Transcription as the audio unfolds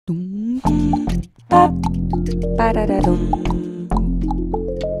You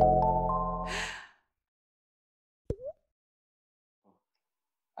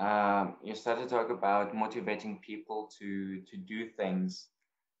started to talk about motivating people to do things,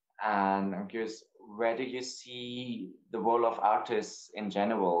 and I'm curious, where do you see the role of artists in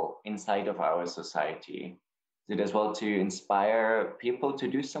general inside of our society? Is it as well to inspire people to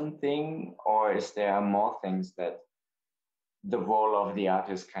do something, or is there more things that the role of the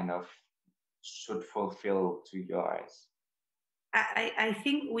artist kind of should fulfill to your eyes? I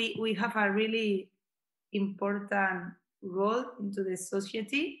think we have a really important role into the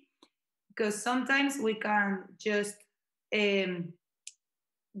society, because sometimes we can just um,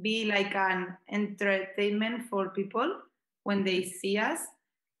 be like an entertainment for people when they see us.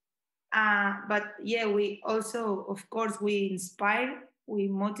 But yeah, we also, of course, we inspire, we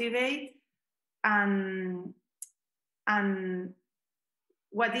motivate, and and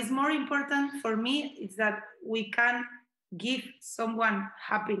what is more important for me is that we can give someone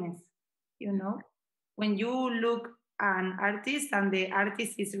happiness. You know, when you look an artist and the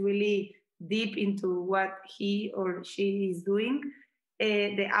artist is really deep into what he or she is doing,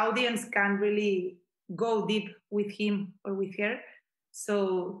 the audience can really go deep with him or with her.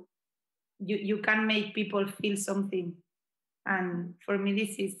 So you can make people feel something, and for me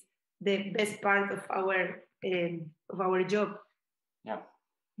this is the best part of our job. Yeah.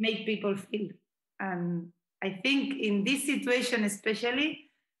 Make people feel. And I think in this situation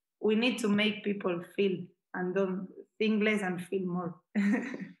especially, we need to make people feel and don't think less and feel more.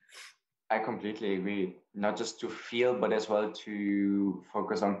 I completely agree. Not just to feel, but as well to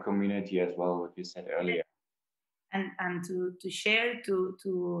focus on community as well, what you said earlier. And to share,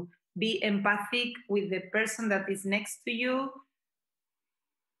 to be empathic with the person that is next to you.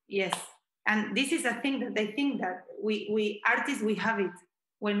 Yes. And this is a thing that I think that we artists, we have it.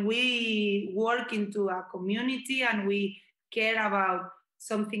 When we work into a community and we care about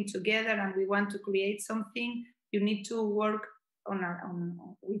something together and we want to create something, you need to work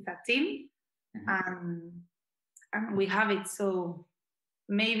with a team. Mm-hmm. And we have it. So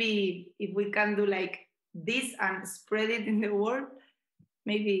maybe if we can do like this and spread it in the world,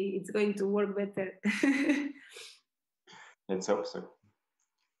 maybe it's going to work better. Let's hope so.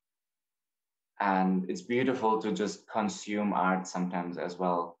 And it's beautiful to just consume art sometimes as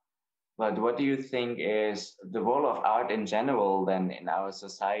well. But what do you think is the role of art in general then in our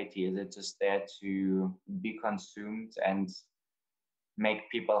society? Is it just there to be consumed and make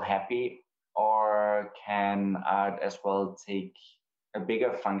people happy? Or can art as well take a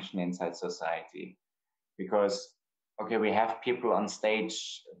bigger function inside society? Because, okay, we have people on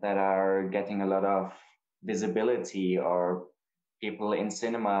stage that are getting a lot of visibility, or people in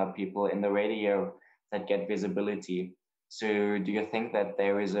cinema, people in the radio that get visibility. So do you think that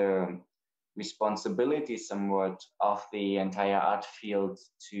there is a responsibility somewhat of the entire art field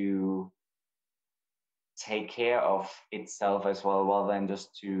to take care of itself as well, rather than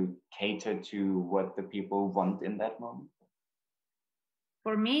just to cater to what the people want in that moment?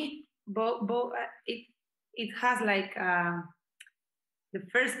 For me, it has like the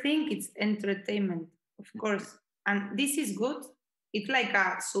first thing, it's entertainment, of course, and this is good. It's like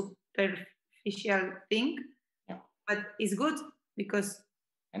a superficial thing, yeah, but it's good because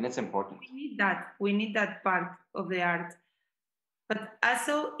and it's important. We need that part of the art. But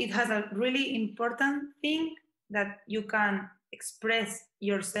also, it has a really important thing that you can express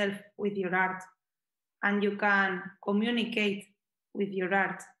yourself with your art and you can communicate with your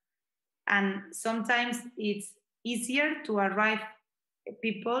art. And sometimes it's easier to arrive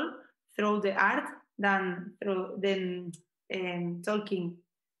people through the art than talking.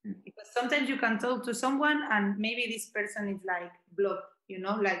 Because sometimes you can talk to someone and maybe this person is like blocked, you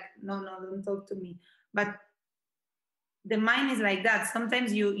know, like, no, don't talk to me. But the mind is like that.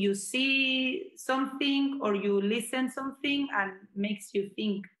 Sometimes you see something or you listen something and makes you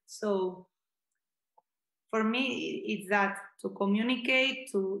think. So for me, it's that to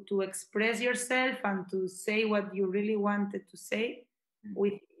communicate, to express yourself and to say what you really wanted to say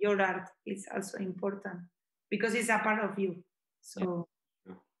with your art is also important because it's a part of you. So.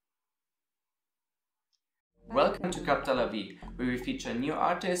 Yeah. Welcome to CAPTA LAVIE, where we feature new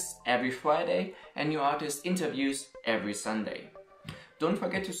artists every Friday and new artist interviews every Sunday. Don't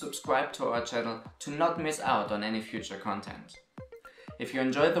forget to subscribe to our channel to not miss out on any future content. If you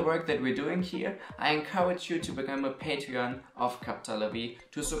enjoy the work that we're doing here, I encourage you to become a Patreon of CAPTA LAVIE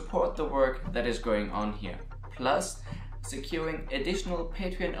to support the work that is going on here, plus securing additional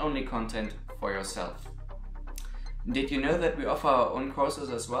Patreon-only content for yourself. Did you know that we offer our own courses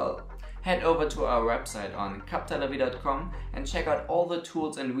as well? head over to our website on captalavie.com and check out all the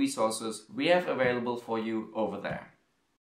tools and resources we have available for you over there.